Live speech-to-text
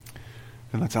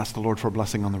And let's ask the Lord for a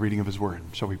blessing on the reading of his word.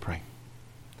 Shall we pray?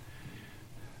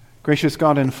 Gracious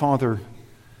God and Father,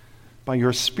 by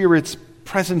your Spirit's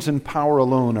presence and power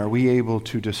alone are we able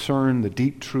to discern the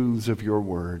deep truths of your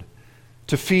word,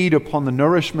 to feed upon the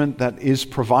nourishment that is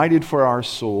provided for our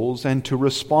souls, and to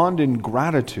respond in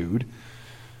gratitude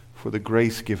for the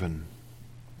grace given.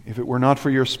 If it were not for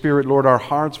your Spirit, Lord, our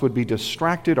hearts would be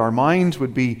distracted, our minds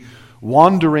would be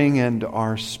wandering, and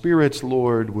our spirits,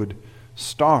 Lord, would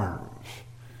starve.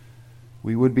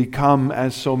 We would become,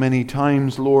 as so many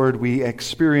times, Lord, we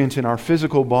experience in our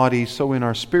physical bodies, so in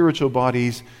our spiritual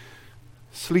bodies,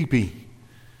 sleepy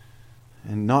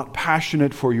and not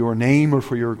passionate for your name or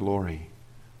for your glory.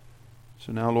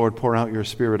 So now, Lord, pour out your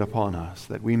Spirit upon us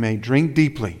that we may drink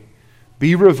deeply,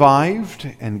 be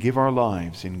revived, and give our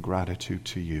lives in gratitude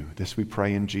to you. This we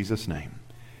pray in Jesus' name.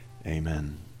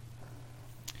 Amen.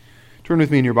 Turn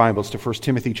with me in your Bibles to 1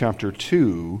 Timothy chapter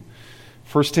 2.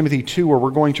 1 Timothy 2, where we're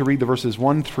going to read the verses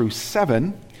 1 through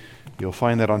 7. You'll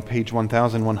find that on page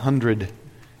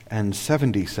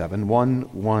 1177,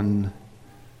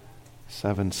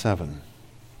 1177.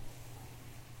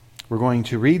 We're going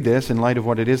to read this in light of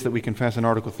what it is that we confess in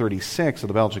Article 36 of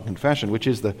the Belgian Confession, which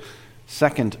is the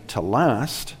second to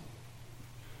last.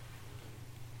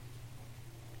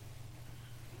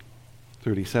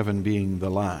 37 being the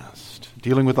last,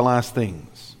 dealing with the last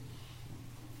things.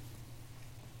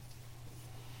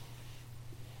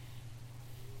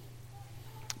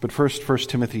 But first, 1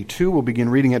 Timothy 2, we'll begin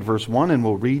reading at verse 1 and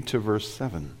we'll read to verse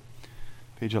 7.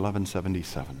 Page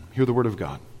 1177. Hear the word of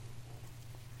God.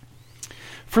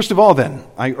 First of all, then,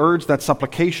 I urge that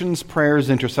supplications, prayers,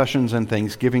 intercessions, and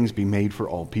thanksgivings be made for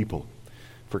all people,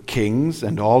 for kings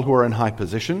and all who are in high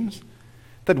positions,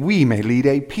 that we may lead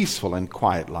a peaceful and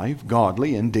quiet life,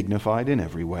 godly and dignified in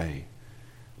every way.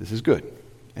 This is good,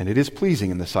 and it is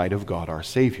pleasing in the sight of God our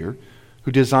Savior,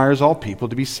 who desires all people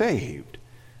to be saved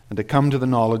and to come to the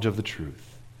knowledge of the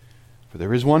truth. For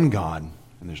there is one God,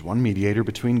 and there's one mediator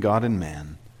between God and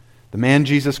man, the man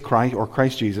Jesus Christ, or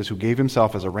Christ Jesus, who gave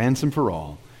himself as a ransom for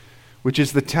all, which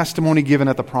is the testimony given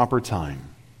at the proper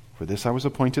time. For this I was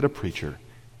appointed a preacher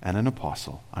and an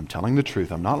apostle. I'm telling the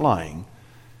truth, I'm not lying,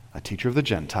 a teacher of the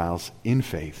Gentiles in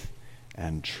faith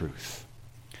and truth.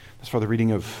 That's for the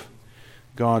reading of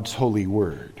God's holy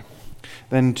word.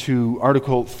 Then to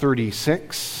Article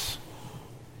 36.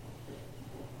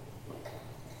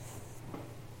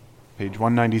 Page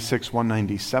 196,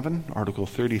 197, Article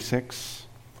 36,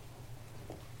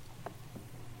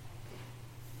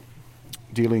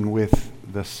 dealing with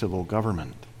the civil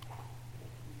government.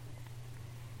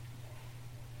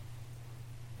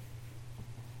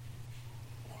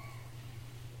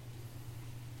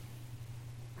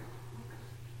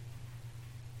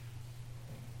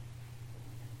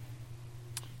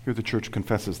 Here the church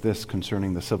confesses this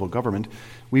concerning the civil government.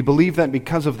 We believe that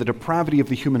because of the depravity of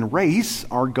the human race,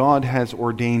 our God has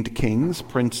ordained kings,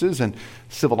 princes, and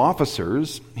civil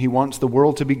officers. He wants the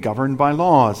world to be governed by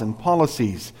laws and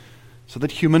policies, so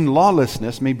that human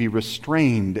lawlessness may be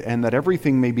restrained and that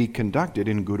everything may be conducted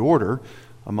in good order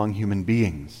among human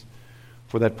beings.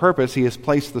 For that purpose, he has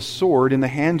placed the sword in the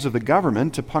hands of the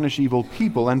government to punish evil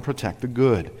people and protect the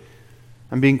good.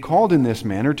 And being called in this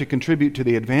manner to contribute to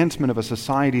the advancement of a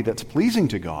society that's pleasing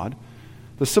to God,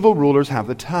 the civil rulers have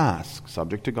the task,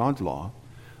 subject to God's law,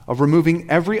 of removing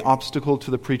every obstacle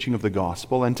to the preaching of the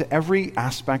gospel and to every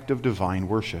aspect of divine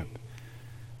worship.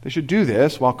 They should do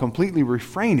this while completely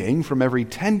refraining from every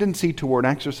tendency toward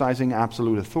exercising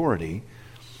absolute authority,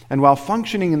 and while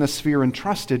functioning in the sphere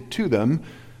entrusted to them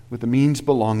with the means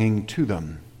belonging to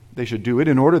them. They should do it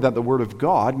in order that the word of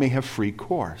God may have free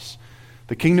course,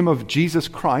 the kingdom of Jesus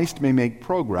Christ may make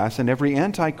progress, and every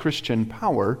anti-Christian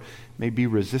power may be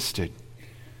resisted.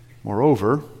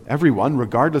 Moreover, everyone,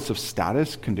 regardless of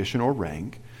status, condition, or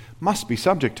rank, must be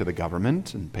subject to the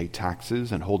government and pay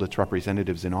taxes and hold its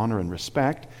representatives in honor and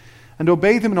respect, and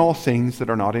obey them in all things that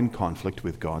are not in conflict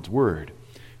with God's word,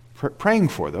 praying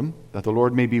for them that the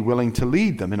Lord may be willing to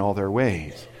lead them in all their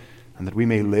ways, and that we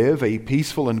may live a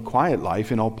peaceful and quiet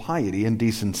life in all piety and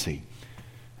decency.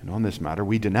 And on this matter,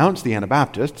 we denounce the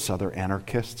Anabaptists, other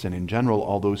anarchists, and in general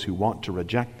all those who want to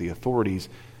reject the authorities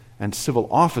and civil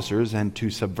officers and to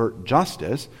subvert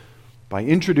justice by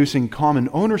introducing common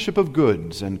ownership of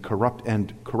goods and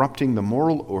corrupting the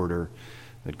moral order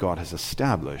that God has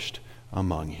established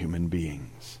among human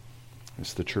beings.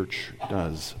 This the church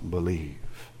does believe.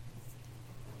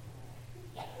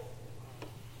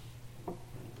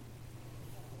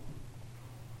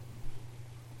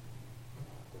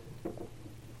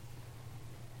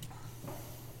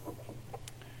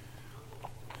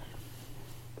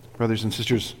 Brothers and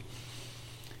sisters,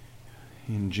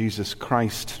 in in Jesus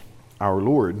Christ our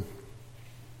Lord,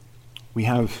 we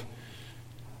have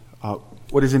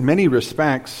what is in many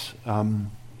respects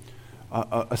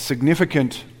a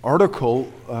significant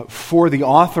article for the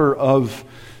author of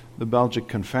the Belgic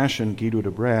Confession, Guido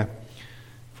de Brès.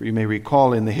 For you may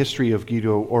recall in the history of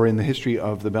Guido, or in the history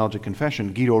of the Belgic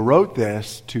Confession, Guido wrote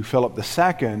this to Philip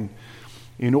II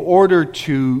in order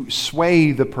to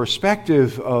sway the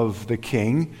perspective of the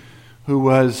king who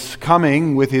was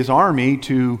coming with his army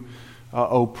to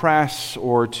oppress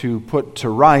or to put to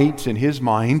right, in his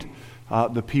mind,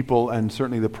 the people and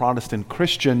certainly the Protestant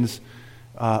Christians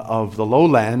of the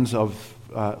lowlands of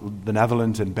the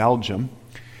Netherlands and Belgium.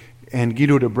 And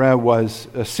Guido de Brès was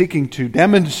seeking to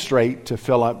demonstrate to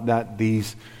Philip that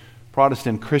these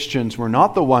Protestant Christians were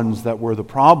not the ones that were the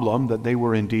problem, that they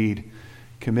were indeed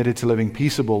committed to living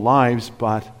peaceable lives,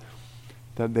 but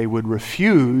that they would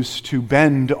refuse to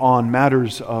bend on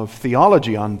matters of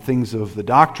theology, on things of the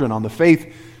doctrine, on the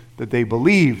faith that they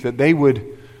believed, that they would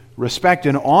respect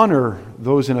and honor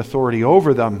those in authority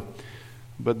over them,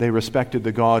 but they respected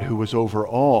the God who was over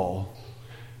all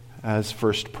as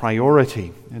first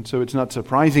priority. And so it's not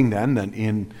surprising then that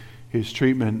in his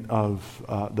treatment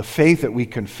of the faith that we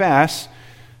confess,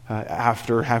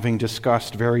 after having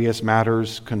discussed various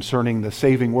matters concerning the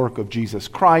saving work of Jesus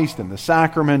Christ and the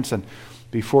sacraments, and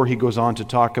before he goes on to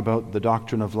talk about the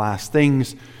doctrine of last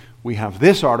things, we have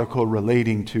this article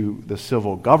relating to the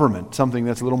civil government, something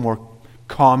that's a little more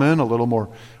common, a little more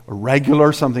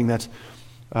regular, something that's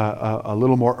a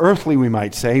little more earthly, we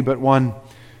might say, but one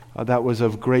that was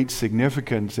of great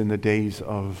significance in the days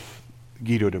of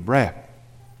Guido de Brès,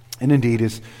 and indeed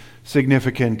is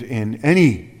significant in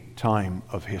any time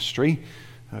of history.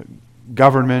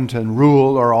 Government and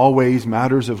rule are always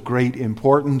matters of great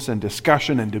importance and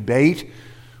discussion and debate.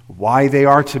 Why they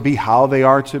are to be, how they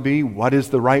are to be, what is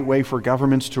the right way for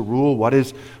governments to rule, what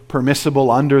is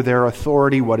permissible under their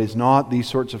authority, what is not. These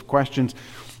sorts of questions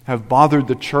have bothered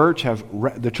the church,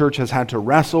 the church has had to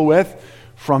wrestle with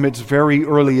from its very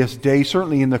earliest day,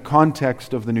 certainly in the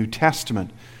context of the New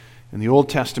Testament. In the Old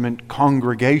Testament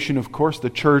congregation, of course, the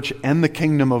church and the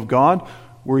kingdom of God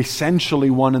were essentially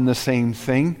one and the same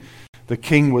thing. The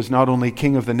king was not only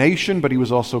king of the nation, but he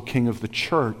was also king of the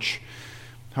church.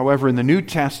 However, in the New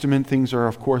Testament, things are,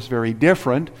 of course, very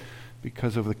different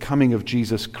because of the coming of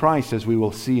Jesus Christ, as we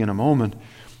will see in a moment.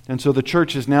 And so the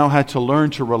church has now had to learn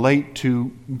to relate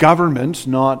to governments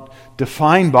not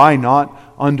defined by, not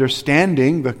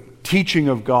understanding the teaching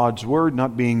of God's Word,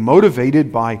 not being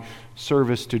motivated by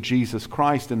service to Jesus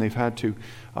Christ. And they've had to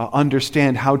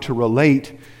understand how to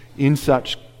relate in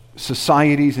such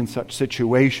societies, in such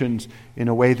situations, in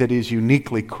a way that is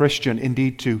uniquely Christian.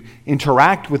 Indeed, to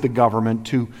interact with the government,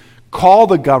 to call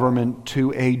the government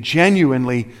to a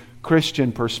genuinely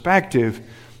Christian perspective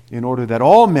in order that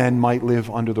all men might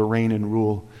live under the reign and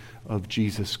rule of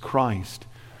Jesus Christ.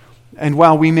 And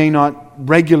while we may not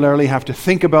regularly have to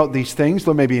think about these things,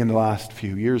 though maybe in the last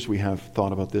few years we have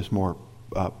thought about this more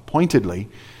pointedly,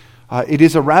 it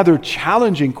is a rather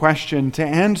challenging question to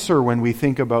answer when we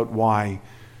think about why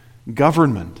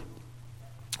government.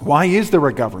 Why is there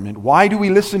a government? Why do we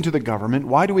listen to the government?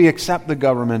 Why do we accept the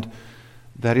government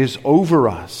that is over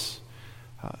us?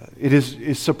 It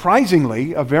is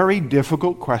surprisingly a very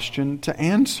difficult question to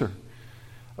answer.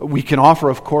 We can offer,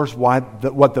 of course, what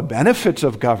the benefits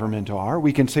of government are.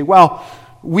 We can say, well,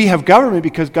 we have government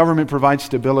because government provides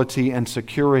stability and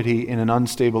security in an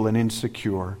unstable and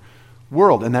insecure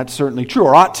world. And that's certainly true,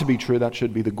 or ought to be true. That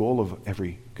should be the goal of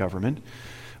every government.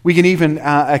 We can even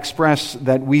express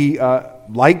that we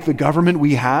like the government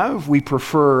we have. We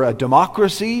prefer a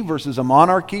democracy versus a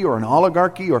monarchy or an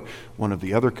oligarchy or one of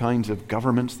the other kinds of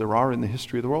governments there are in the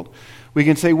history of the world. We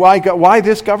can say, why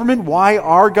this government? Why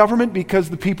our government? Because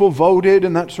the people voted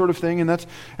and that sort of thing.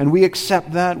 And we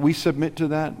accept that. We submit to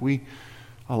that. We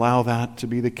allow that to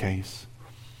be the case.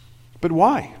 But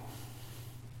why?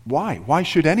 Why? Why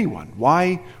should anyone?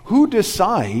 Why? Who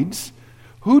decides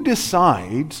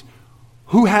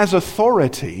who has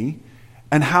authority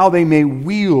and how they may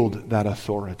wield that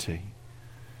authority?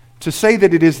 To say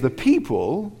that it is the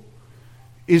people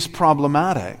is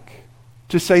problematic.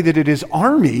 To say that it is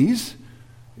armies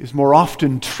is more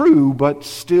often true, but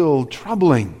still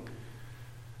troubling.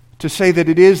 To say that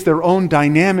it is their own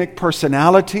dynamic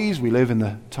personalities. We live in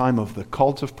the time of the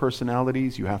cult of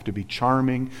personalities. You have to be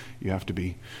charming. You have to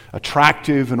be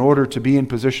attractive in order to be in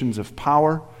positions of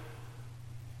power.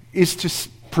 Is to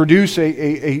produce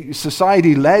a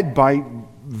society led by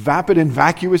vapid and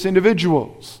vacuous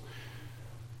individuals.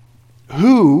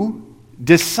 Who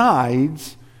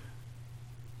decides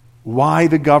why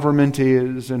the government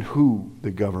is and who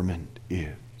the government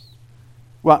is?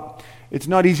 Well, it's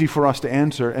not easy for us to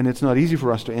answer, and it's not easy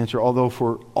for us to answer, although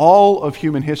for all of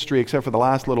human history, except for the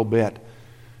last little bit,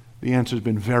 the answer's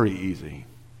been very easy.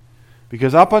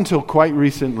 Because up until quite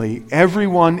recently,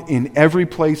 everyone in every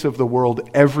place of the world,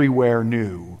 everywhere,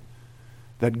 knew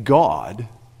that God,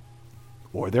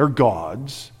 or their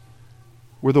gods,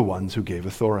 were the ones who gave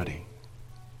authority.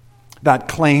 That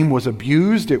claim was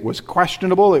abused, it was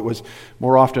questionable, it was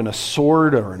more often a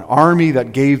sword or an army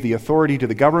that gave the authority to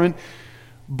the government.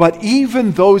 But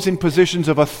even those in positions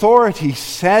of authority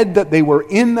said that they were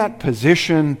in that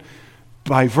position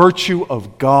by virtue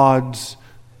of God's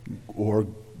or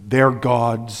their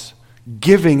gods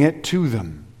giving it to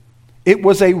them. It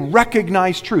was a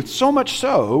recognized truth, so much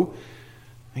so,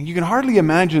 and you can hardly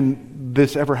imagine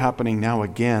this ever happening now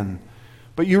again.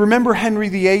 But you remember Henry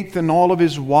VIII and all of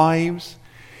his wives?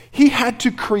 He had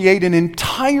to create an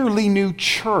entirely new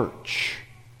church,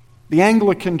 the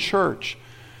Anglican Church,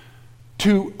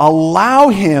 to allow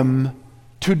him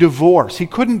to divorce. He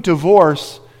couldn't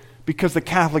divorce because the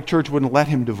Catholic Church wouldn't let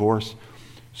him divorce.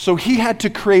 So he had to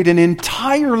create an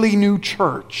entirely new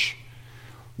church,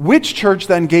 which church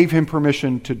then gave him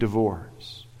permission to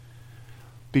divorce.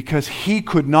 Because he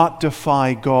could not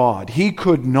defy God. He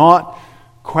could not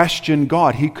question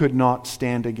God. He could not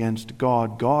stand against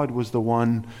God. God was the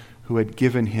one who had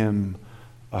given him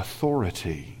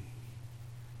authority.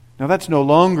 Now that's no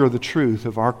longer the truth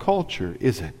of our culture,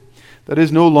 is it? That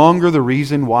is no longer the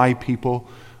reason why people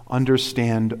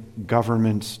understand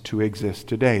governments to exist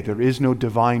today. There is no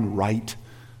divine right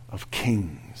of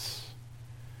kings.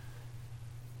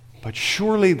 But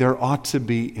surely there ought to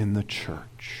be in the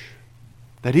church.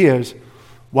 That is,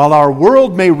 while our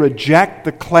world may reject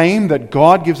the claim that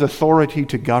God gives authority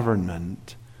to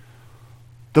government,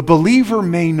 the believer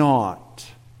may not.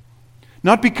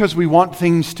 Not because we want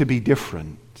things to be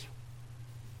different,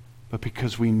 but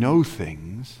because we know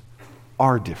things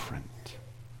are different.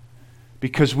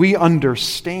 Because we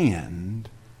understand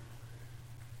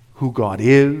who God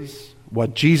is,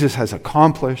 what Jesus has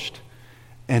accomplished,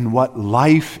 and what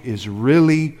life is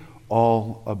really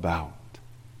all about.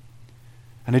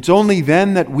 And it's only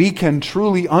then that we can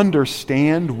truly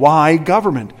understand why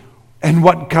government and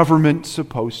what government's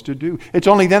supposed to do. It's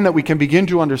only then that we can begin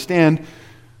to understand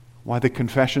why the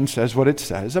confession says what it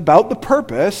says about the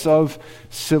purpose of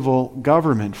civil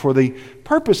government. For the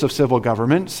purpose of civil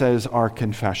government, says our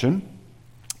confession,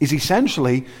 is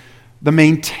essentially the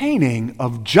maintaining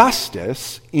of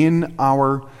justice in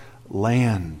our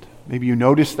land. Maybe you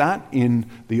noticed that in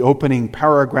the opening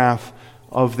paragraph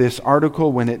of this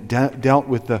article when it dealt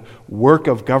with the work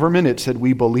of government. It said,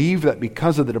 "We believe that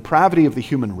because of the depravity of the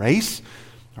human race,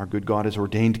 our good God has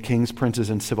ordained kings, princes,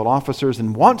 and civil officers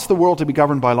and wants the world to be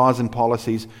governed by laws and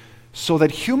policies so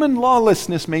that human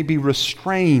lawlessness may be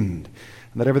restrained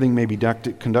and that everything may be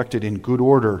conducted in good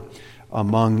order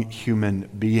among human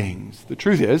beings." The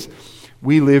truth is,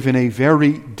 we live in a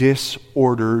very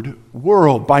disordered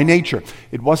world by nature.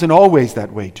 It wasn't always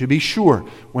that way, to be sure,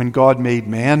 when God made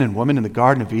man and woman in the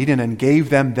Garden of Eden and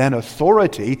gave them then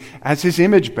authority as his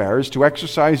image bearers to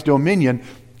exercise dominion,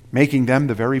 making them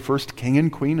the very first king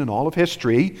and queen in all of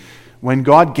history. When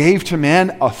God gave to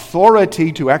man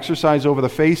authority to exercise over the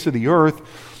face of the earth,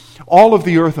 all of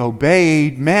the earth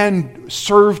obeyed, man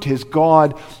served his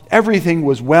God, everything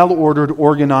was well ordered,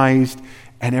 organized,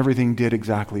 and everything did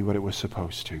exactly what it was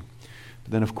supposed to.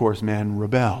 But then, of course, man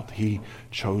rebelled. He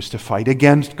chose to fight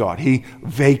against God. He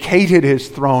vacated his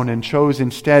throne and chose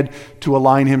instead to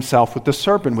align himself with the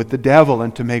serpent, with the devil,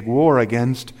 and to make war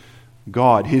against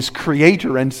God, his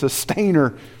creator and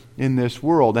sustainer in this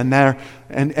world.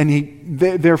 And he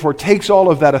therefore takes all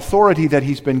of that authority that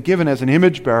he's been given as an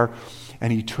image bearer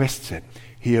and he twists it.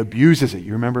 He abuses it.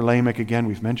 You remember Lamech again?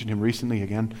 We've mentioned him recently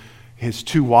again. His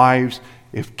two wives.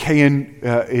 If Cain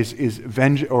has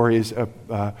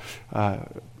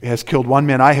killed one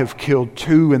man, I have killed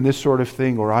two, and this sort of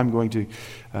thing, or I'm going to.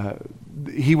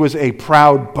 He was a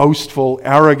proud, boastful,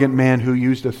 arrogant man who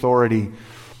used authority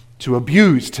to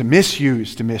abuse, to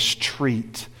misuse, to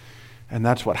mistreat. And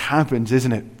that's what happens,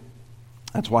 isn't it?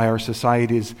 That's why our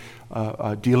society is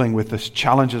dealing with the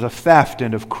challenges of theft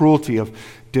and of cruelty, of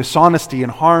dishonesty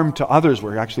and harm to others.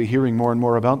 We're actually hearing more and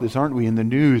more about this, aren't we, in the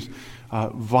news?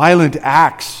 Violent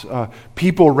acts,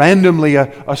 people randomly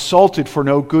assaulted for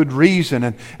no good reason.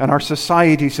 And our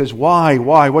society says, why,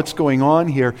 what's going on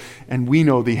here? And we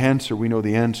know the answer. We know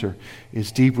the answer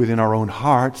is deep within our own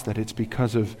hearts, that it's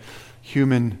because of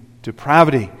human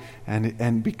depravity.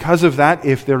 And because of that,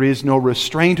 if there is no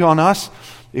restraint on us,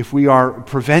 if we are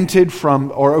prevented from,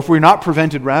 or if we're not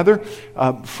prevented rather,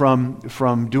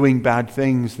 from doing bad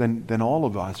things, then all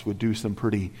of us would do some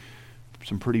pretty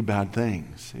some pretty bad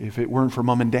things. If it weren't for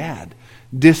mom and dad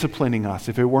disciplining us,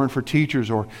 if it weren't for teachers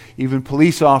or even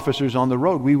police officers on the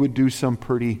road, we would do some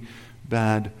pretty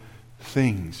bad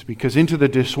things. Because into the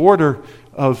disorder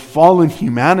of fallen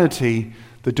humanity,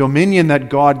 the dominion that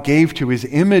God gave to his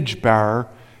image bearer,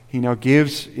 he now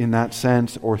gives in that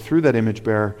sense, or through that image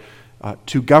bearer,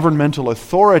 to governmental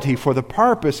authority for the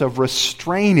purpose of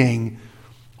restraining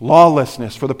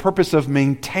lawlessness, for the purpose of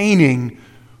maintaining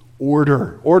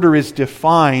order. Order is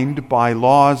defined by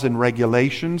laws and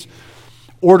regulations.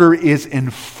 Order is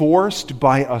enforced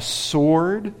by a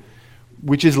sword,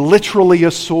 which is literally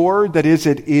a sword. That is,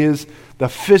 it is the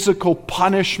physical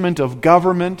punishment of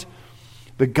government,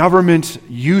 the government's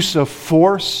use of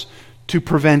force to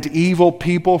prevent evil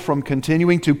people from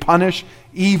continuing, to punish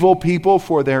evil people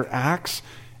for their acts,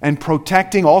 and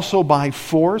protecting also by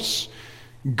force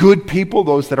good people,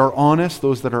 those that are honest,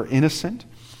 those that are innocent.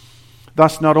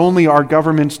 Thus, not only are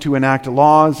governments to enact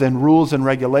laws and rules and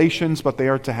regulations, but they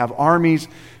are to have armies,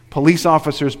 police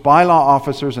officers, bylaw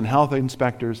officers, and health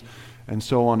inspectors, and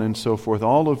so on and so forth.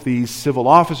 All of these civil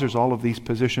officers, all of these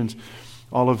positions,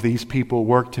 all of these people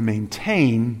work to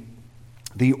maintain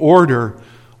the order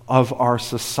of our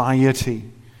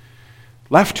society.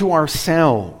 Left to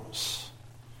ourselves,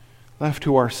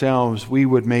 we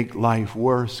would make life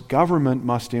worse. Government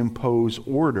must impose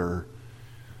order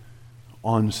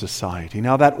on society.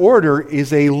 Now, that order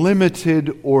is a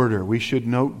limited order. We should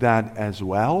note that as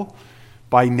well.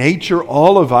 By nature,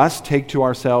 all of us take to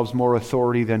ourselves more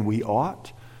authority than we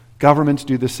ought. Governments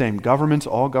do the same.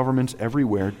 All governments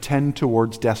everywhere tend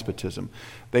towards despotism.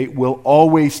 They will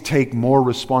always take more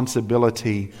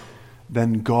responsibility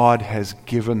than God has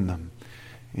given them.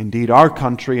 Indeed, our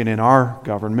country and in our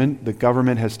government, the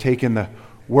government has taken the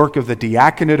work of the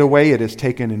diaconate away. It has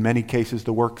taken, in many cases,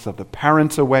 the works of the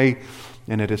parents away,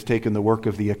 and it has taken the work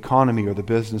of the economy or the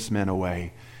businessmen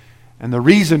away. And the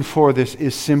reason for this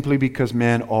is simply because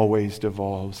man always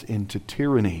devolves into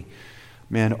tyranny.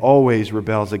 Man always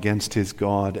rebels against his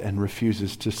God and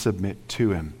refuses to submit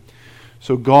to him.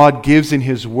 So God gives in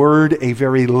his word a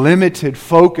very limited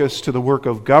focus to the work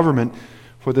of government,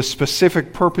 for the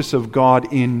specific purpose of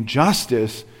God in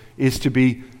justice is to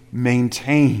be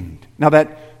maintained. Now,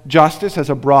 that justice has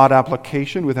a broad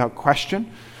application without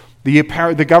question.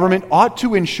 The government ought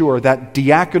to ensure that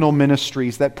diaconal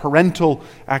ministries, that parental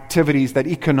activities, that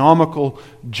economical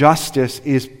justice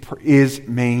is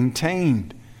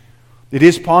maintained. It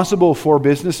is possible for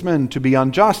businessmen to be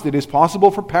unjust. It is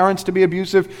possible for parents to be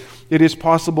abusive. It is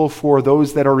possible for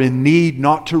those that are in need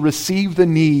not to receive the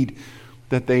need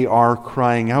that they are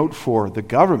crying out for. The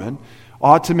government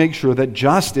ought to make sure that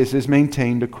justice is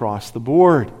maintained across the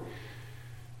board.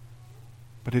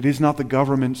 But it is not the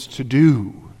government's to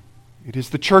do. It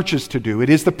is the church's to do. It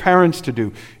is the parents' to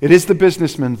do. It is the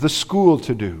businessmen, the school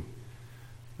to do.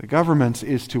 The government's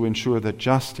is to ensure that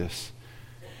justice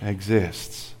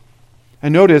exists.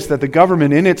 And notice that the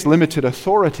government, in its limited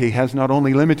authority, has not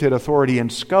only limited authority in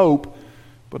scope,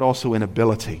 but also in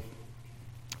ability.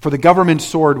 For the government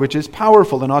sword, which is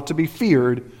powerful and ought to be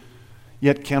feared,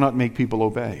 yet cannot make people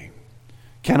obey,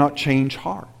 cannot change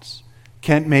hearts,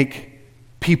 can't make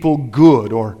people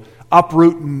good or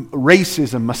uproot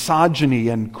racism, misogyny,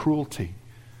 and cruelty.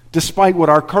 Despite what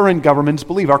our current governments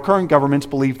believe. Our current governments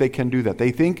believe they can do that.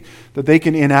 They think that they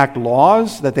can enact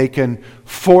laws, that they can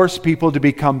force people to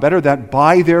become better, that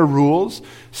by their rules,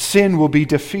 sin will be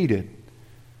defeated.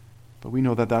 But we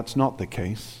know that that's not the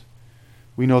case.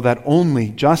 We know that only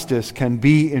justice can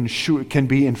be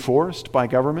enforced by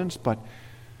governments, but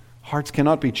hearts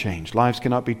cannot be changed. Lives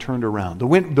cannot be turned around.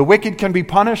 The wicked can be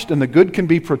punished and the good can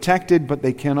be protected, but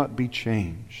they cannot be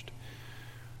changed.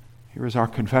 Here is our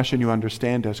confession, you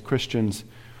understand, as Christians,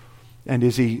 and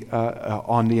is he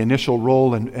on the initial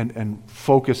role and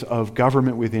focus of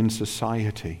government within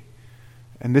society.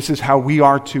 And this is how we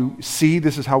are to see,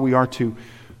 this is how we are to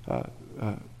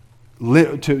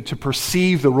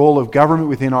perceive the role of government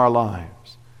within our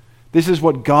lives. This is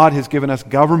what God has given us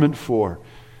government for,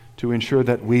 to ensure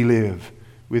that we live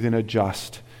within a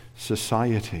just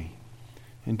society.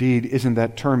 Indeed, isn't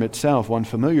that term itself one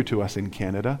familiar to us in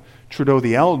Canada? Trudeau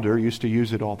the Elder used to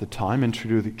use it all the time, and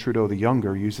Trudeau the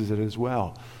Younger uses it as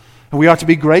well. And we ought to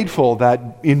be grateful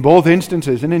that in both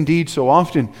instances, and indeed so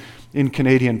often in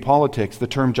Canadian politics, the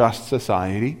term just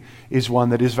society is one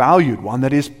that is valued, one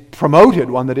that is promoted,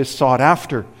 one that is sought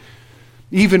after.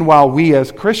 Even while we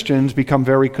as Christians become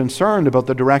very concerned about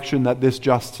the direction that this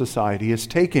just society is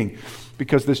taking,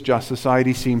 because this just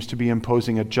society seems to be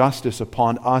imposing a justice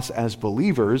upon us as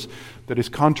believers that is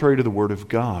contrary to the Word of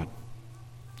God.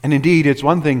 And indeed, it's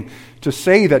one thing to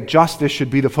say that justice should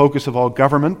be the focus of all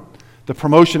government, the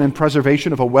promotion and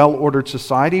preservation of a well-ordered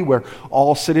society where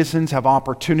all citizens have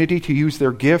opportunity to use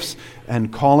their gifts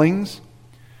and callings.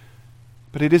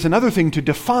 But it is another thing to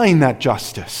define that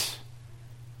justice.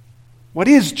 What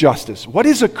is justice? What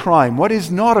is a crime? What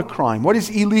is not a crime? What is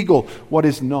illegal? What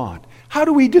is not? How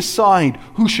do we decide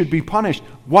who should be punished?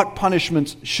 What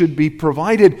punishments should be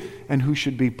provided? And who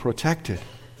should be protected?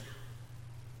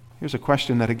 Here's a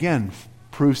question that again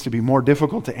proves to be more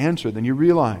difficult to answer than you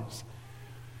realize.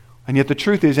 And yet the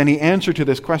truth is, any answer to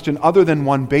this question other than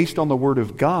one based on the Word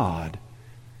of God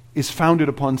is founded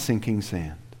upon sinking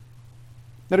sand.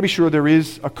 Now, to be sure, there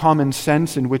is a common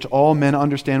sense in which all men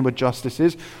understand what justice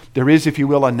is. There is, if you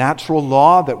will, a natural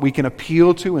law that we can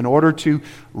appeal to in order to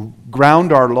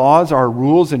ground our laws, our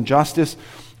rules, and justice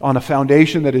on a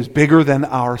foundation that is bigger than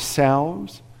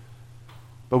ourselves.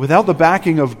 But without the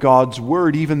backing of God's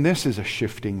Word, even this is a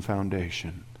shifting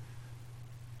foundation.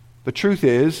 The truth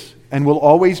is, and will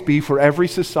always be for every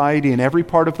society in every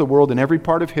part of the world, in every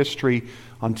part of history,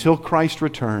 until Christ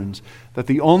returns, that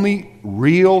the only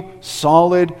real,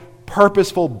 solid,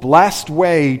 purposeful, blessed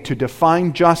way to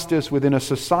define justice within a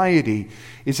society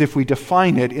is if we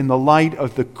define it in the light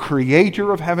of the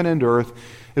Creator of heaven and earth,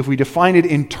 if we define it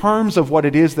in terms of what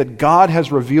it is that God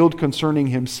has revealed concerning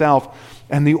Himself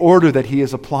and the order that He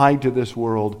has applied to this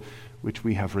world, which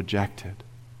we have rejected.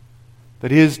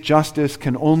 That is, justice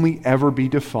can only ever be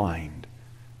defined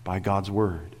by God's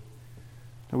Word.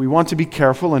 Now, we want to be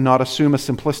careful and not assume a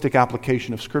simplistic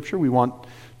application of Scripture. We want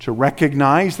to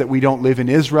recognize that we don't live in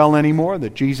Israel anymore,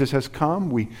 that Jesus has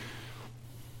come. We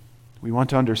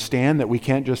want to understand that we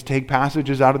can't just take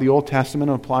passages out of the Old Testament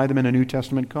and apply them in a New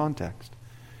Testament context.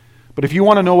 But if you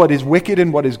want to know what is wicked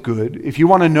and what is good, if you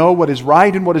want to know what is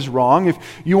right and what is wrong, if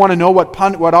you want to know what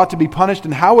ought to be punished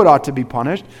and how it ought to be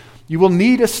punished, you will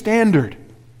need a standard.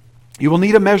 You will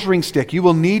need a measuring stick. You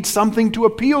will need something to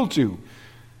appeal to.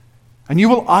 And you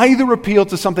will either appeal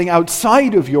to something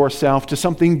outside of yourself, to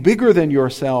something bigger than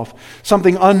yourself,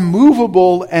 something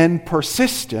unmovable and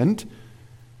persistent,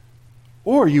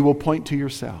 or you will point to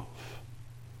yourself.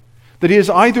 That is,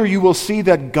 either you will see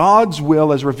that God's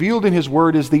will, as revealed in His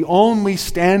Word, is the only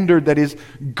standard that is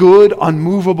good,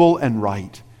 unmovable, and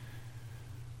right.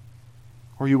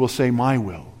 Or you will say, my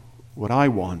will, what I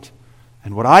want,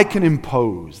 and what I can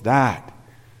impose, that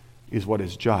is what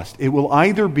is just. It will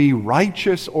either be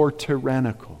righteous or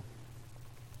tyrannical.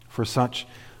 For such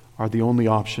are the only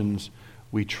options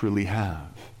we truly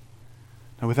have.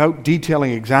 Now, without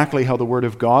detailing exactly how the Word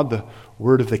of God, the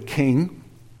Word of the King,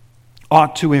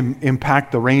 ought to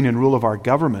impact the reign and rule of our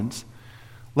governments,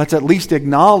 let's at least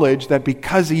acknowledge that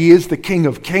because He is the King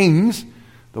of Kings,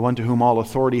 the one to whom all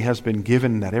authority has been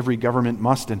given, that every government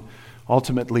must and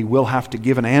ultimately will have to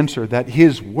give an answer, that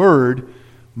His Word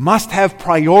must have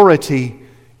priority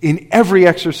in every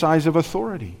exercise of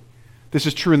authority. This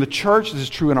is true in the church, this is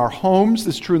true in our homes,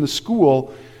 this is true in the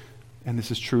school, and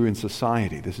this is true in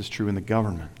society. This is true in the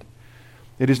government.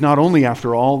 It is not only,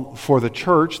 after all, for the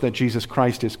church that Jesus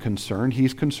Christ is concerned.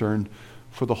 He's concerned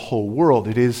for the whole world.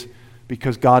 It is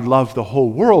because God loved the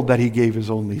whole world that He gave His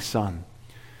only Son.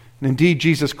 And indeed,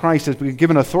 Jesus Christ has been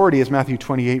given authority, as Matthew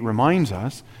 28 reminds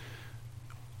us,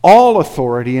 all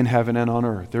authority in heaven and on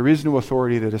earth. There is no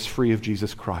authority that is free of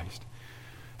Jesus Christ.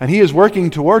 And He is working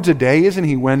towards a day, isn't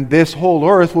He, when this whole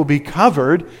earth will be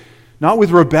covered, not with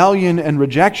rebellion and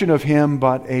rejection of Him,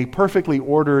 but a perfectly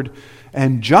ordered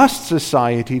and just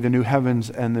society, the new heavens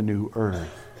and the new earth.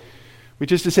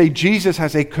 Which is to say, Jesus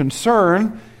has a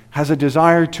concern, has a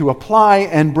desire to apply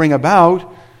and bring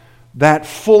about that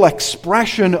full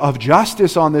expression of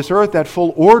justice on this earth, that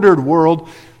full ordered world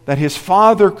that His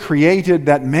Father created,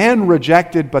 that man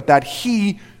rejected, but that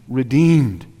He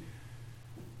redeemed.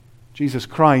 Jesus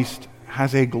Christ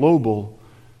has a global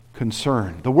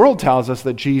concern. The world tells us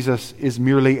that Jesus is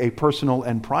merely a personal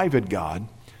and private God,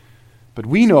 but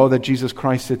we know that Jesus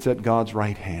Christ sits at God's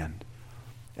right hand.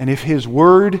 And if His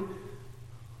Word,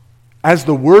 as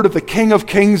the Word of the King of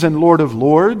Kings and Lord of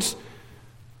Lords,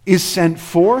 is sent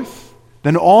forth,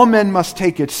 then all men must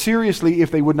take it seriously if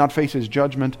they would not face His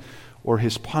judgment or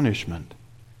His punishment.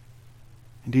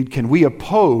 Indeed, can we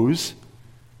oppose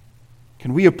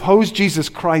Jesus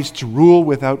Christ's rule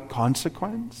without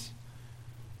consequence?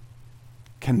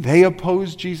 Can they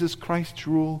oppose Jesus Christ's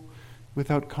rule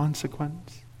without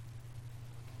consequence?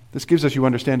 This gives us, you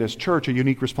understand, as church, a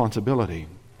unique responsibility.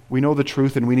 We know the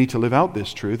truth and we need to live out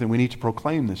this truth and we need to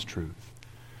proclaim this truth.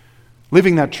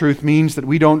 Living that truth means that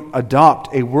we don't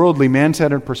adopt a worldly,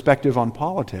 man-centered perspective on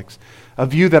politics, a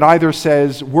view that either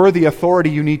says, we're the authority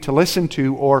you need to listen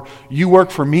to, or you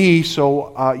work for me,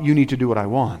 so you need to do what I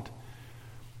want.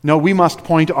 No, we must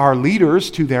point our leaders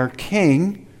to their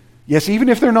King Yes, even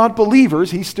if they're not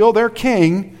believers, he's still their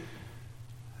king.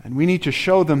 And we need to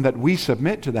show them that we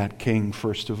submit to that king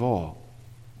first of all.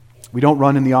 We don't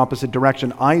run in the opposite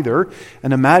direction either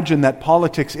and imagine that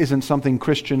politics isn't something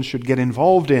Christians should get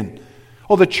involved in.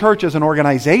 Oh, the church as an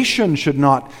organization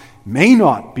may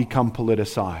not become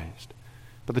politicized.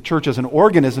 But the church as an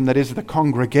organism, that is the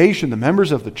congregation, the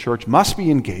members of the church, must be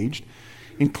engaged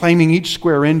in claiming each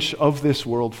square inch of this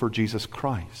world for Jesus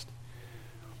Christ.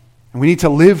 And we need to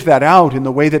live that out in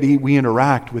the way that we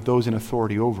interact with those in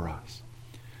authority over us.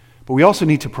 But we also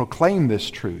need to proclaim this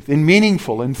truth in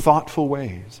meaningful and thoughtful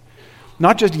ways.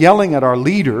 Not just yelling at our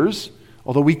leaders,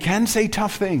 although we can say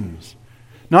tough things.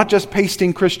 Not just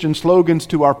pasting Christian slogans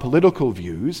to our political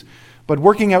views, but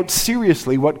working out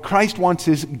seriously what Christ wants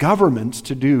his governments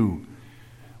to do.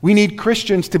 We need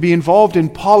Christians to be involved in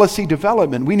policy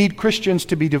development. We need Christians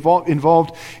to be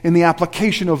involved in the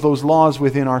application of those laws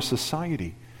within our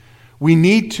society. We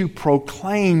need to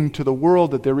proclaim to the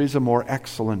world that there is a more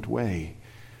excellent way.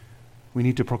 We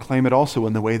need to proclaim it also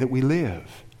in the way that we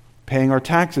live. Paying our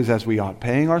taxes as we ought,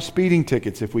 paying our speeding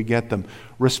tickets if we get them,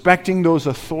 respecting those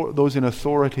in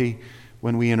authority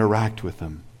when we interact with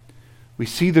them. We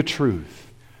see the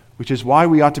truth, which is why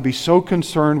we ought to be so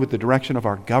concerned with the direction of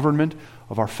our government,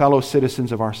 of our fellow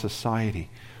citizens, of our society.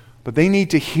 But they need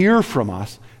to hear from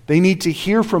us. They need to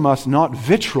hear from us not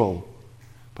vitriol,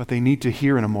 but they need to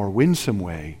hear in a more winsome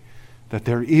way that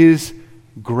there is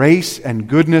grace and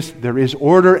goodness, there is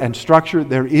order and structure,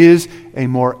 there is a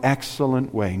more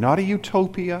excellent way. Not a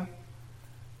utopia,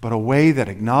 but a way that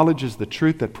acknowledges the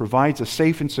truth, that provides a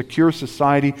safe and secure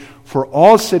society for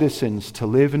all citizens to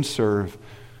live and serve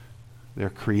their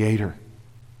Creator.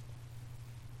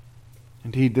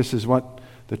 Indeed, this is what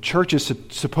the church is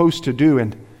supposed to do,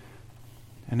 and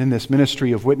in this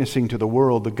ministry of witnessing to the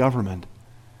world, the government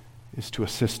is to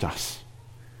assist us.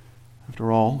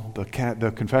 After all,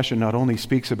 the confession not only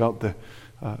speaks about the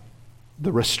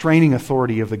restraining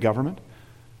authority of the government,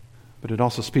 but it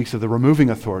also speaks of the removing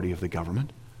authority of the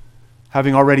government.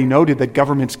 Having already noted that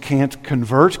governments can't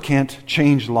convert, can't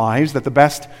change lives, that the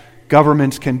best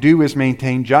governments can do is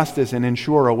maintain justice and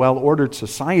ensure a well-ordered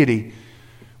society,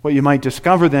 what you might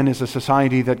discover then is a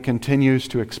society that continues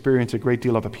to experience a great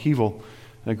deal of upheaval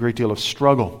and a great deal of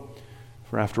struggle.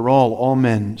 For after all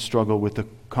men struggle with the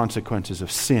consequences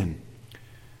of sin.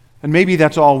 And maybe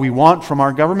that's all we want from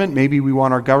our government. Maybe we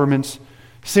want our governments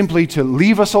simply to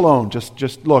leave us alone.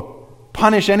 Just look,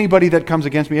 punish anybody that comes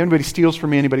against me. Anybody steals from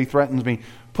me, anybody threatens me,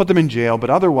 put them in jail. But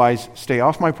otherwise, stay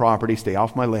off my property, stay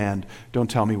off my land. Don't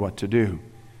tell me what to do.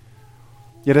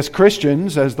 Yet as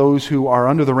Christians, as those who are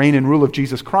under the reign and rule of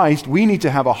Jesus Christ, we need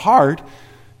to have a heart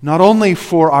not only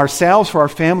for ourselves, for our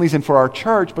families, and for our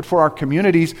church, but for our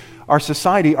communities, our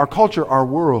society, our culture, our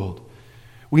world.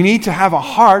 We need to have a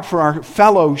heart for our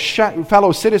fellow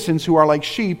citizens who are like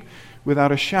sheep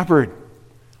without a shepherd.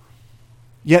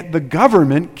 Yet the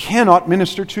government cannot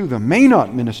minister to them, may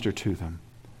not minister to them.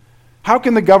 How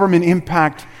can the government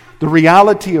impact the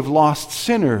reality of lost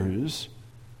sinners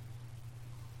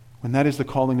when that is the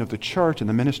calling of the church and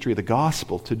the ministry of the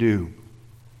gospel to do?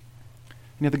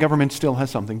 And yet the government still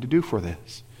has something to do for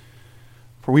this.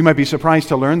 For we might be surprised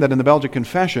to learn that in the Belgic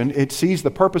Confession, it sees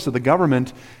the purpose of the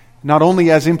government not only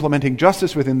as implementing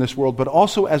justice within this world, but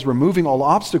also as removing all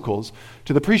obstacles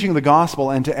to the preaching of the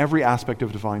gospel and to every aspect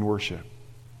of divine worship.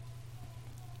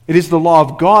 It is the law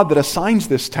of God that assigns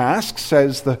this task,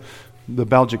 says the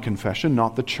Belgic Confession,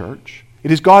 not the church.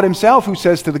 It is God himself who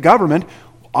says to the government,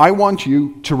 I want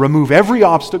you to remove every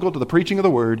obstacle to the preaching of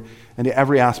the word and to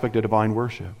every aspect of divine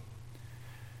worship.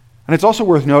 And it's also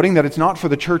worth noting that it's not for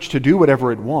the church to do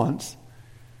whatever it wants,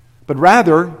 but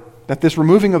rather that this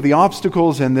removing of the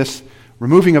obstacles and this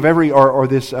removing of every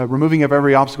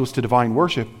obstacles to divine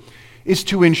worship is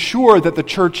to ensure that the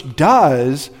church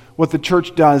does what the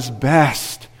church does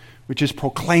best, which is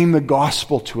proclaim the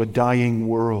gospel to a dying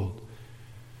world.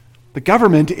 The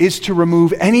government is to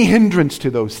remove any hindrance to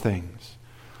those things.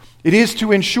 It is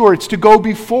to ensure, it's to go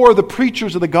before the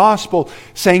preachers of the gospel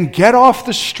saying, get off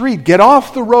the street, get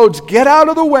off the roads, get out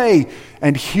of the way,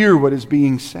 and hear what is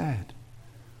being said.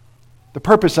 The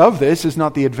purpose of this is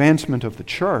not the advancement of the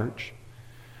church,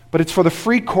 but it's for the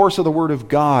free course of the Word of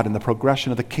God and the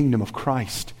progression of the kingdom of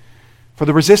Christ, for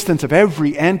the resistance of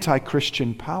every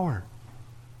anti-Christian power.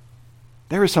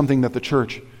 There is something that the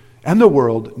church and the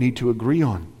world need to agree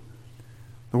on.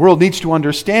 The world needs to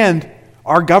understand,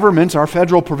 our governments, our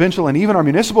federal, provincial, and even our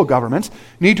municipal governments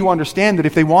need to understand that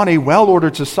if they want a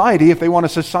well-ordered society, if they want a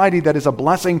society that is a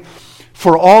blessing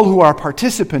for all who are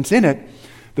participants in it,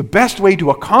 the best way to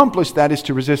accomplish that is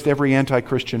to resist every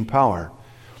anti-Christian power.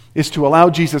 is to allow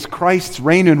Jesus Christ's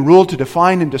reign and rule to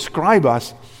define and describe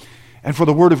us, and for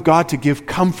the Word of God to give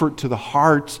comfort to the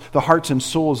hearts and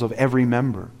souls of every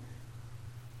member.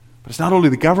 But it's not only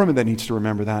the government that needs to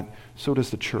remember that, so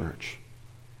does the church.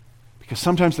 Because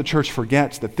sometimes the church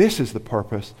forgets that this is the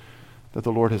purpose that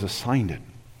the Lord has assigned it.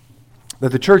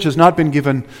 That the church has not been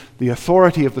given the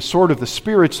authority of the sword of the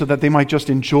Spirit so that they might just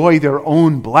enjoy their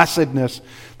own blessedness,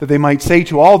 that they might say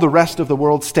to all the rest of the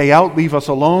world, stay out, leave us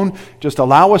alone, just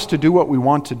allow us to do what we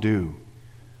want to do.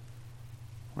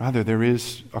 Rather, there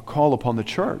is a call upon the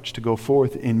church to go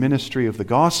forth in ministry of the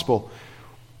gospel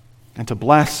and to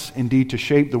bless, indeed to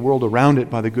shape the world around it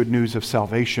by the good news of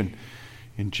salvation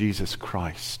in Jesus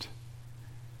Christ.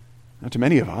 Now, to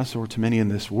many of us, or to many in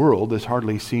this world, this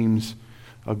hardly seems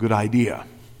a good idea.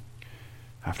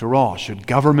 After all, should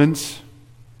governments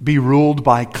be ruled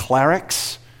by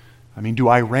clerics? I mean, do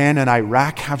Iran and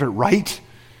Iraq have it right?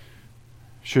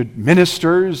 Should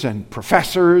ministers and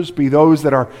professors be those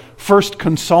that are first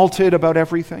consulted about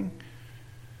everything?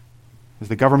 Is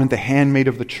the government the handmaid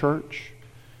of the church?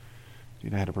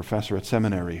 I had a professor at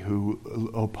seminary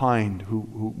who opined,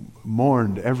 who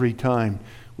mourned every time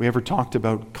we ever talked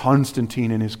about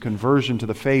Constantine and his conversion to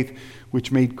the faith,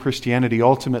 which made Christianity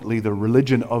ultimately the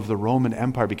religion of the Roman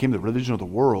Empire, became the religion of the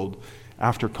world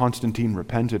after Constantine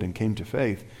repented and came to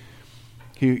faith.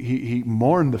 He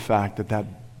mourned the fact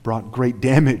that brought great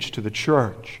damage to the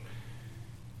church.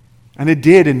 And it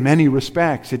did in many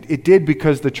respects. It did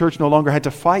because the church no longer had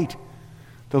to fight.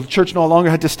 The church no longer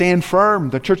had to stand firm.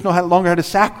 The church no longer had to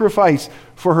sacrifice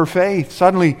for her faith.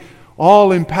 Suddenly,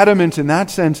 all impediments in that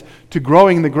sense to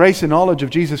growing in the grace and knowledge of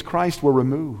Jesus Christ were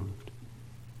removed.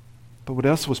 But what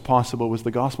else was possible was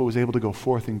the gospel was able to go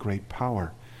forth in great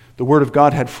power. The Word of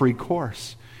God had free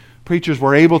course. Preachers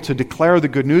were able to declare the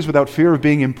good news without fear of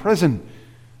being imprisoned.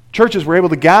 Churches were able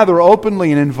to gather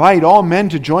openly and invite all men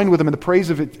to join with them in the praise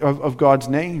of God's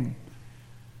name.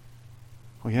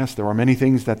 Well, yes, there are many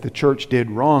things that the church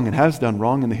did wrong and has done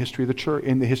wrong in the history of the church,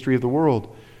 in the history of the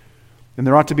world. And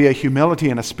there ought to be a humility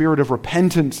and a spirit of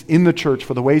repentance in the church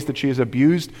for the ways that she has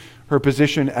abused her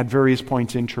position at various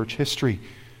points in church history,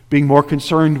 being more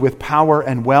concerned with power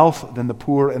and wealth than the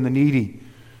poor and the needy.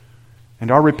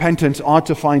 And our repentance ought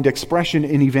to find expression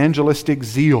in evangelistic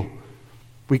zeal.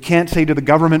 We can't say to the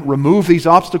government, remove these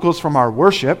obstacles from our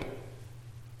worship,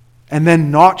 and then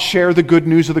not share the good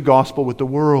news of the gospel with the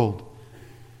world.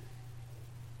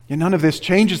 Yet none of this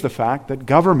changes the fact that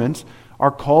governments are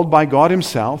called by God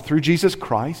Himself, through Jesus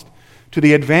Christ, to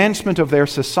the advancement of their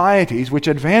societies, which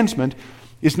advancement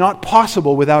is not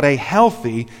possible without a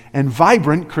healthy and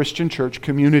vibrant Christian church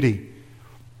community.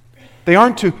 They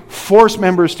aren't to force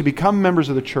members to become members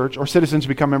of the church, or citizens to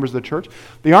become members of the church.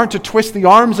 They aren't to twist the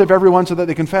arms of everyone so that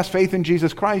they confess faith in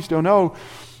Jesus Christ. Oh no.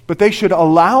 But they should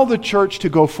allow the church to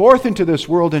go forth into this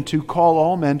world and to call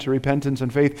all men to repentance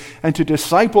and faith and to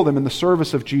disciple them in the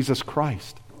service of Jesus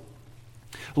Christ.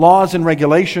 Laws and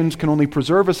regulations can only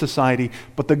preserve a society,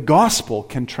 but the gospel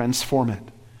can transform it.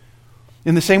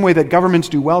 In the same way that governments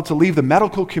do well to leave the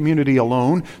medical community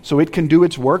alone so it can do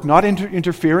its work, not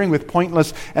interfering with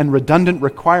pointless and redundant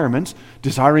requirements,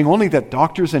 desiring only that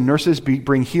doctors and nurses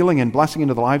bring healing and blessing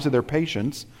into the lives of their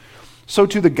patients, so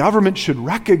too the government should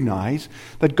recognize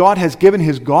that God has given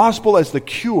His gospel as the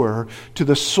cure to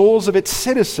the souls of its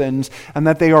citizens, and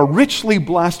that they are richly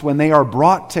blessed when they are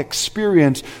brought to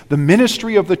experience the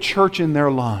ministry of the church in their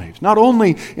lives. Not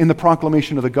only in the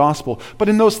proclamation of the gospel, but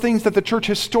in those things that the church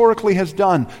historically has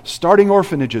done, starting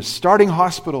orphanages, starting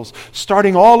hospitals,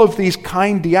 starting all of these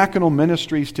kind diaconal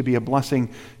ministries to be a blessing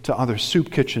to others, soup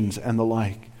kitchens and the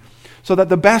like. So that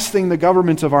the best thing the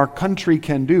governments of our country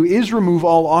can do is remove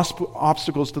all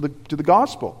obstacles to the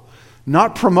gospel.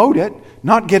 Not promote it,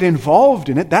 not get involved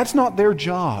in it. That's not their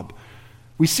job.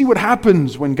 We see what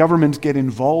happens when governments get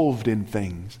involved in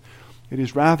things. It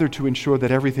is rather to ensure that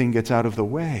everything gets out of the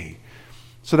way,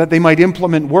 so that they might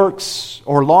implement works,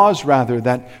 or laws rather,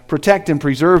 that protect and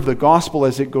preserve the gospel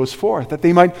as it goes forth. That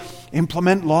they might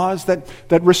implement laws that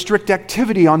restrict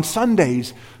activity on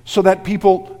Sundays, so that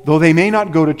people, though they may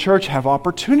not go to church, have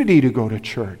opportunity to go to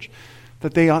church.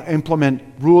 That they implement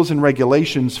rules and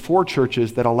regulations for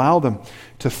churches that allow them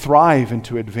to thrive and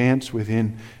to advance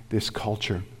within this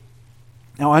culture.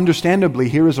 Now, understandably,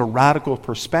 here is a radical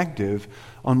perspective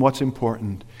on what's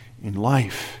important in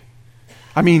life.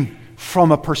 I mean,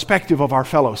 from a perspective of our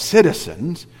fellow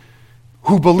citizens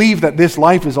who believe that this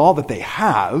life is all that they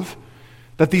have,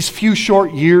 that these few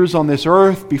short years on this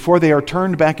earth before they are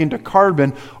turned back into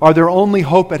carbon are their only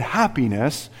hope at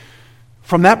happiness.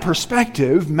 From that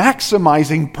perspective,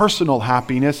 maximizing personal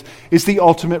happiness is the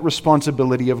ultimate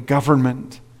responsibility of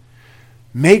government.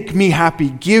 Make me happy.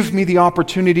 Give me the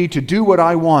opportunity to do what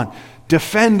I want.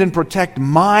 Defend and protect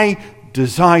my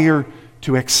desire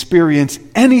to experience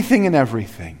anything and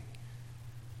everything.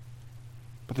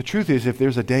 But the truth is, if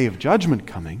there's a day of judgment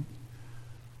coming,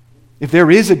 if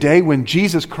there is a day when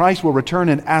Jesus Christ will return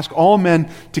and ask all men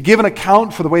to give an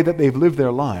account for the way that they've lived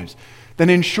their lives, then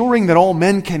ensuring that all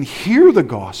men can hear the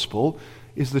gospel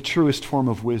is the truest form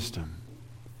of wisdom.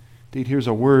 Indeed, here's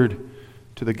a word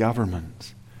to the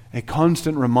government, a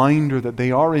constant reminder that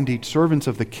they are indeed servants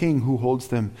of the King who holds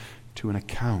them to an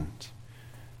account,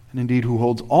 and indeed who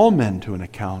holds all men to an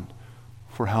account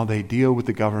for how they deal with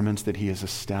the governments that he has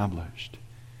established.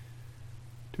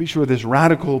 To be sure, this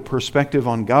radical perspective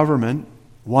on government,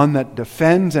 one that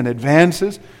defends and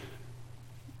advances,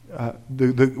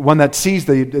 the one that sees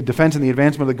the defense and the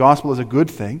advancement of the gospel as a good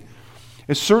thing,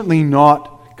 is certainly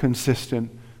not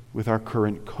consistent with our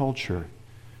current culture.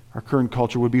 Our current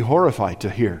culture would be horrified to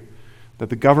hear that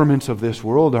the governments of this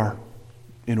world are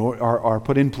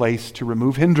put in place to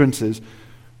remove hindrances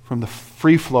from the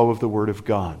free flow of the Word of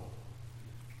God.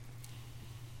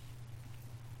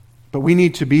 But we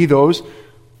need to be those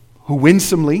who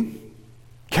winsomely,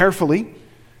 carefully,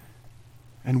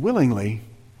 and willingly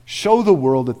show the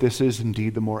world that this is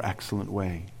indeed the more excellent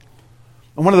way.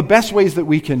 And one of the best ways that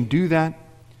we can do that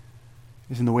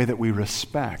is in the way that we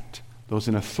respect those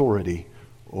in authority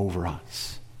over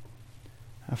us.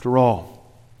 After all,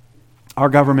 our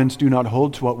governments do not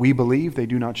hold to what we believe. They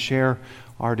do not share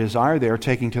our desire. They are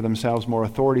taking to themselves more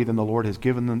authority than the Lord has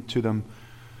given them to them.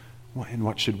 And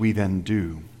what should we then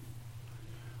do?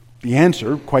 The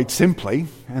answer, quite simply,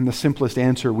 and the simplest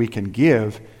answer we can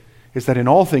give, is that in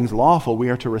all things lawful, we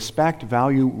are to respect,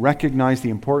 value, recognize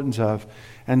the importance of,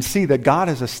 and see that God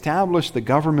has established the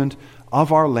government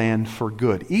of our land for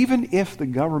good, even if the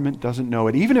government doesn't know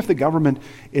it, even if the government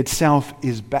itself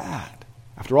is bad.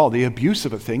 After all, the abuse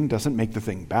of a thing doesn't make the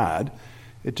thing bad.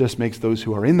 It just makes those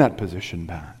who are in that position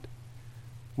bad.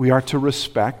 We are to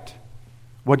respect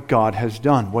what God has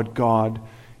done, what God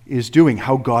is doing,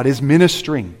 how God is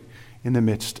ministering in the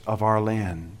midst of our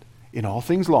land. In all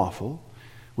things lawful,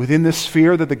 within the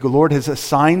sphere that the Lord has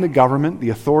assigned the government, the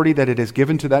authority that it has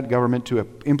given to that government to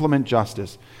implement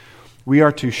justice, we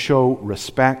are to show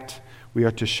respect, we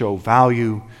are to show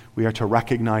value, we are to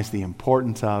recognize the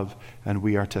importance of, and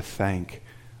we are to thank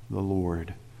the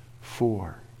Lord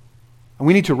for. And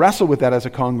we need to wrestle with that as a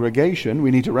congregation,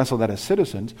 we need to wrestle that as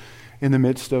citizens in the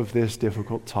midst of this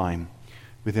difficult time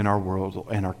within our world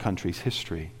and our country's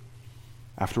history.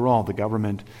 After all, the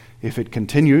government, if it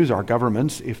continues, our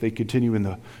governments, if they continue in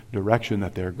the direction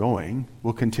that they're going,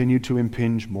 will continue to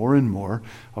impinge more and more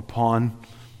upon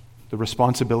the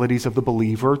responsibilities of the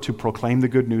believer to proclaim the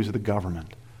good news of the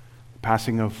government. The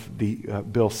passing of the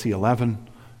Bill C-11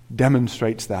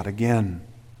 demonstrates that again.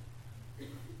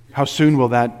 How soon will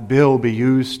that bill be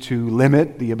used to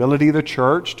limit the ability of the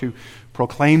church to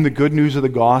proclaim the good news of the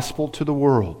gospel to the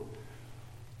world?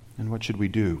 And what should we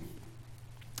do?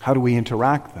 How do we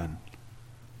interact then?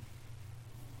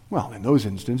 Well, in those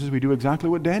instances, we do exactly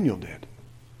what Daniel did.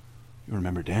 You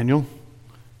remember Daniel,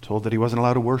 told that he wasn't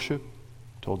allowed to worship,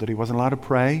 told that he wasn't allowed to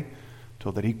pray,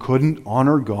 told that he couldn't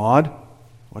honor God.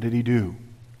 What did he do?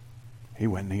 He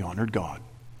went and he honored God.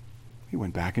 He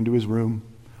went back into his room,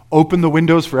 opened the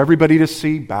windows for everybody to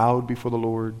see, bowed before the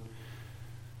Lord,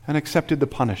 and accepted the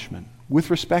punishment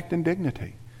with respect and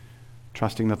dignity,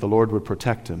 trusting that the Lord would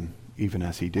protect him even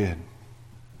as he did.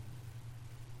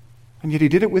 And yet he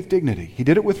did it with dignity. He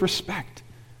did it with respect.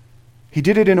 He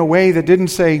did it in a way that didn't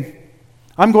say,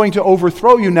 I'm going to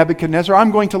overthrow you, Nebuchadnezzar. I'm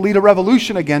going to lead a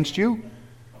revolution against you.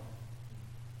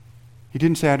 He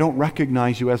didn't say, I don't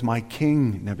recognize you as my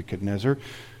king, Nebuchadnezzar.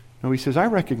 No, he says, I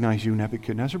recognize you,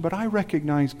 Nebuchadnezzar, but I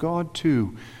recognize God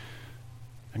too.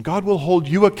 And God will hold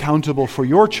you accountable for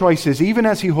your choices, even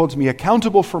as he holds me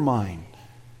accountable for mine.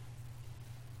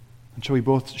 And so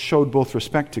he showed both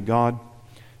respect to God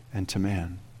and to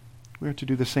man. We are to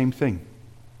do the same thing.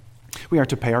 We are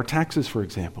to pay our taxes, for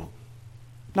example.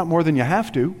 Not more than you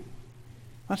have to.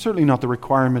 That's certainly not the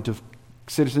requirement of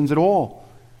citizens at all.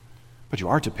 But you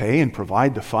are to pay and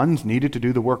provide the funds needed to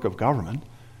do the work of government,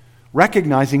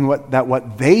 recognizing that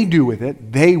what they do with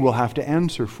it, they will have to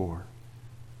answer for.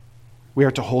 We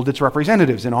are to hold its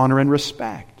representatives in honor and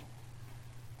respect.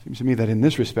 It seems to me that in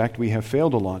this respect we have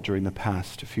failed a lot during the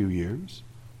past few years.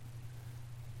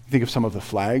 You think of some of the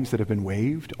flags that have been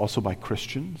waved, also by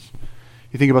Christians.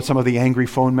 You think about some of the angry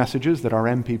phone messages that our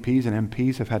MPPs and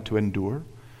MPs have had to endure.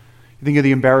 You think of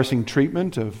the embarrassing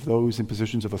treatment of those in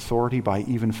positions of authority by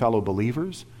even fellow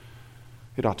believers.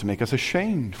 It ought to make us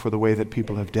ashamed for the way that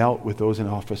people have dealt with those in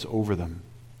office over them.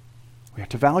 We are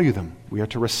to value them. We are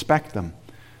to respect them.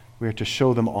 We are to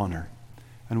show them honor.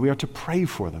 And we are to pray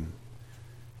for them.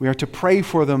 We are to pray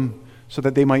for them so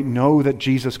that they might know that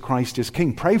Jesus Christ is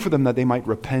King. Pray for them that they might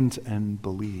repent and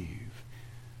believe.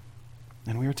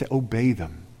 And we are to obey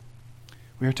them.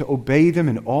 We are to obey them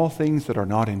in all things that are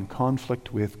not in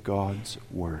conflict with God's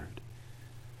word.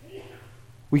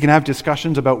 We can have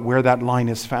discussions about where that line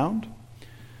is found.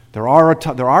 There are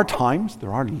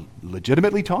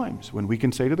legitimately times when we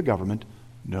can say to the government,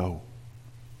 no.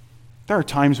 There are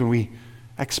times when we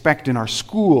expect in our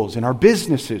schools, in our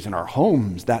businesses, in our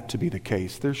homes, that to be the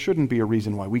case. There shouldn't be a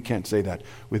reason why we can't say that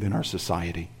within our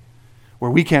society,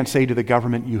 where we can't say to the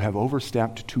government, you have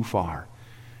overstepped too far,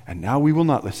 and now we will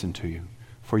not listen to you,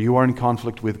 for you are in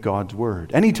conflict with God's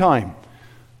word. Anytime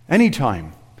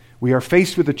we are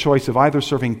faced with the choice of either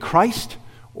serving Christ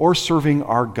or serving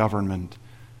our government,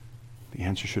 the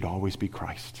answer should always be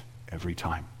Christ, every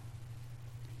time.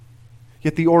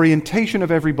 Yet the orientation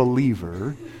of every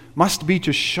believer must be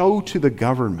to show to the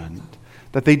government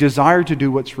that they desire to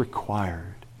do what's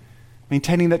required,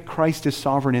 maintaining that Christ is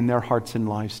sovereign in their hearts and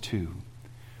lives too.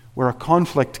 Where a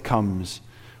conflict comes,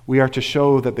 we are to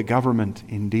show that the government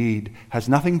indeed has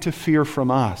nothing to fear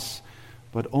from us,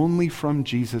 but only from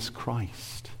Jesus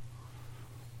Christ.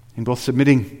 In both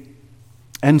submitting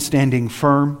and standing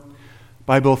firm,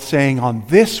 by both saying, on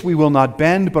this we will not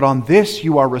bend, but on this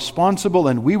you are responsible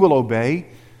and we will obey,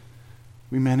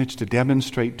 we manage to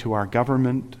demonstrate to our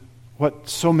government what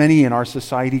so many in our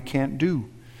society can't do.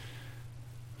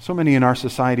 So many in our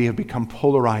society have become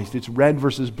polarized. It's red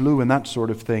versus blue and that sort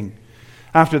of thing.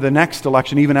 After the next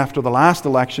election, even after the last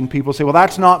election, people say, well,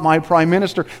 that's not my prime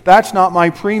minister. That's not my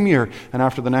premier. And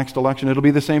after the next election, it'll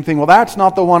be the same thing. Well, that's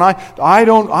not the one. I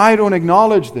don't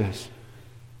acknowledge this.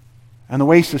 And the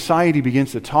way society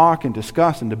begins to talk and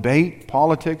discuss and debate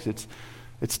politics,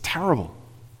 it's terrible.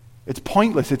 It's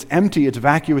pointless, it's empty, it's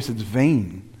vacuous, it's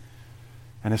vain.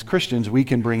 And as Christians, we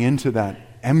can bring into that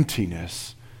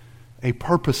emptiness a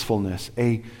purposefulness,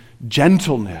 a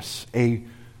gentleness, a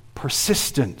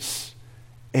persistence,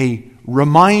 a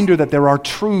reminder that there are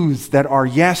truths that are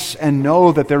yes and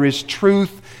no, that there is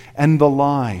truth and the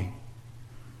lie.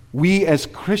 We as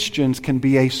Christians can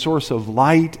be a source of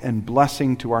light and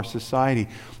blessing to our society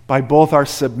by both our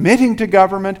submitting to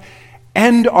government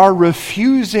and our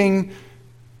refusing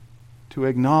to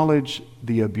acknowledge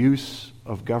the abuse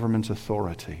of government's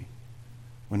authority.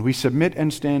 When we submit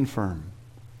and stand firm,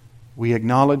 we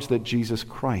acknowledge that Jesus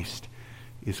Christ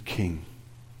is King.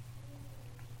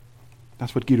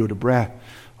 That's what Guido de Brès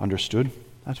understood.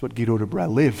 That's what Guido de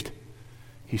Brès lived.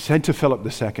 He said to Philip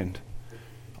II,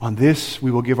 on this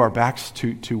we will give our backs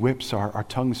to whips, our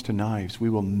tongues to knives. We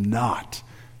will not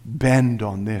bend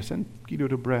on this. And Guido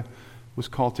de Brès was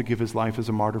called to give his life as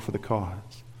a martyr for the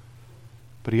cause.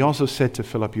 But he also said to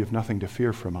Philip, you have nothing to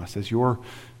fear from us. As your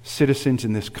citizens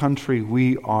in this country,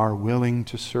 we are willing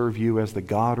to serve you as the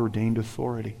God-ordained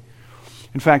authority.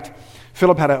 In fact,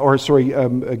 Guido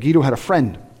had a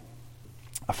friend,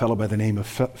 a fellow by the name of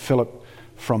Philip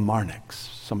from Marnix.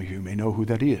 Some of you may know who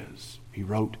that is. He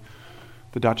wrote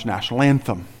the Dutch national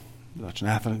anthem. The Dutch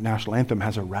national anthem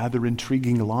has a rather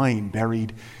intriguing line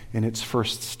buried in its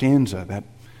first stanza that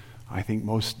I think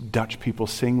most Dutch people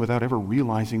sing without ever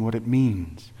realizing what it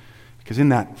means. Because in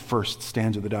that first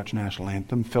stanza of the Dutch national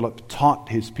anthem, Philip taught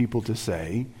his people to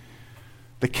say,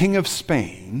 the King of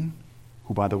Spain,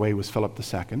 who by the way was Philip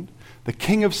II, the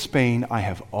King of Spain I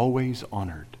have always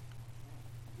honored.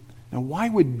 Now why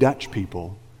would Dutch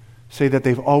people say that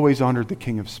they've always honored the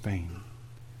King of Spain?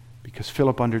 Because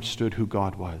Philip understood who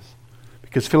God was.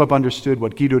 Because Philip understood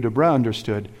what Guido de Brès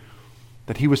understood,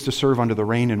 that he was to serve under the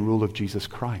reign and rule of Jesus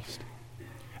Christ.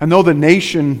 And though the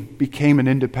nation became an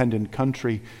independent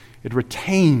country, it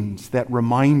retains that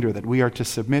reminder that we are to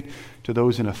submit to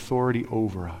those in authority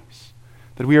over us.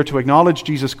 That we are to acknowledge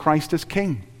Jesus Christ as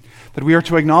King. That we are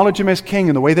to acknowledge Him as King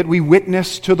in the way that we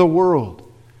witness to the world.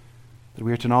 That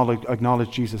we are to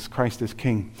acknowledge Jesus Christ as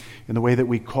King in the way that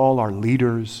we call our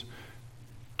leaders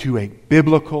to a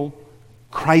biblical,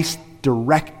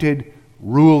 Christ-directed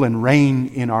rule and reign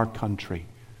in our country.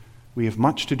 We have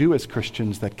much to do as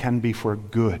Christians that can be for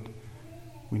good.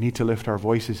 We need to lift our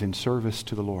voices in service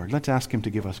to the Lord. Let's ask Him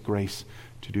to give us grace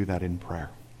to do that in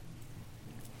prayer.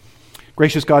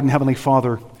 Gracious God and Heavenly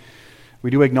Father,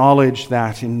 we do acknowledge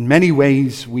that in many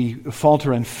ways we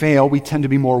falter and fail. We tend to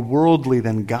be more worldly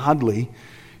than godly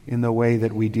in the way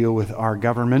that we deal with our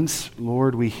governments.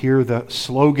 Lord, we hear the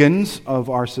slogans of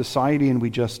our society and we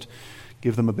just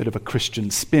give them a bit of a Christian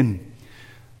spin.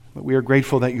 But we are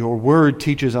grateful that your word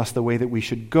teaches us the way that we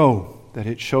should go, that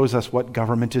it shows us what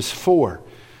government is for,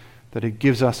 that it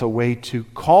gives us a way to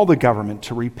call the government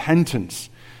to repentance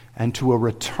and to a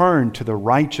return to the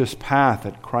righteous path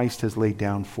that Christ has laid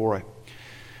down for it.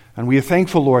 And we are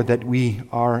thankful, Lord, that we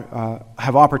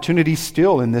have opportunities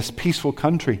still in this peaceful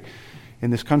country,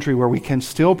 in this country where we can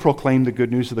still proclaim the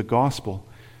good news of the gospel,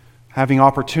 having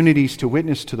opportunities to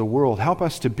witness to the world. Help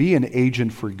us to be an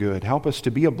agent for good. Help us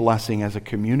to be a blessing as a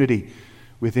community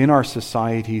within our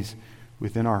societies,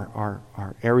 within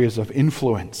our areas of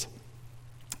influence,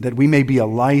 that we may be a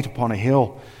light upon a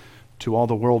hill to all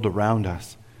the world around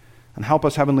us. And help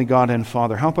us, Heavenly God and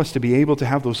Father, help us to be able to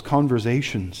have those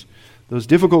conversations, those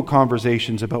difficult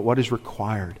conversations about what is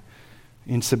required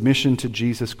in submission to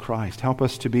Jesus Christ. Help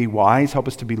us to be wise, help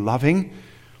us to be loving,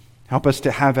 help us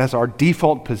to have as our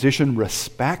default position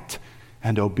respect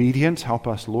and obedience. Help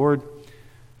us, Lord,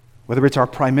 whether it's our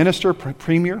Prime Minister,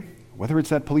 Premier, whether it's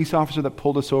that police officer that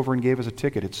pulled us over and gave us a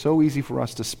ticket. It's so easy for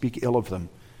us to speak ill of them.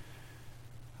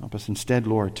 Help us instead,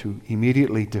 Lord, to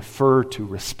immediately defer to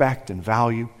respect and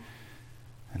value,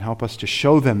 and help us to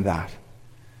show them that,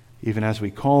 even as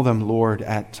we call them, Lord,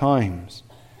 at times,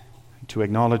 to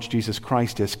acknowledge Jesus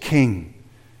Christ as King,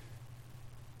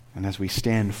 and as we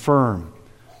stand firm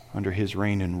under his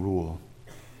reign and rule.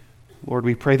 Lord,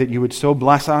 we pray that you would so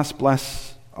bless us,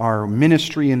 bless our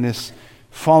ministry in this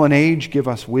fallen age. Give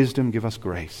us wisdom, give us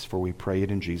grace, for we pray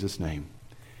it in Jesus' name.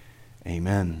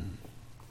 Amen.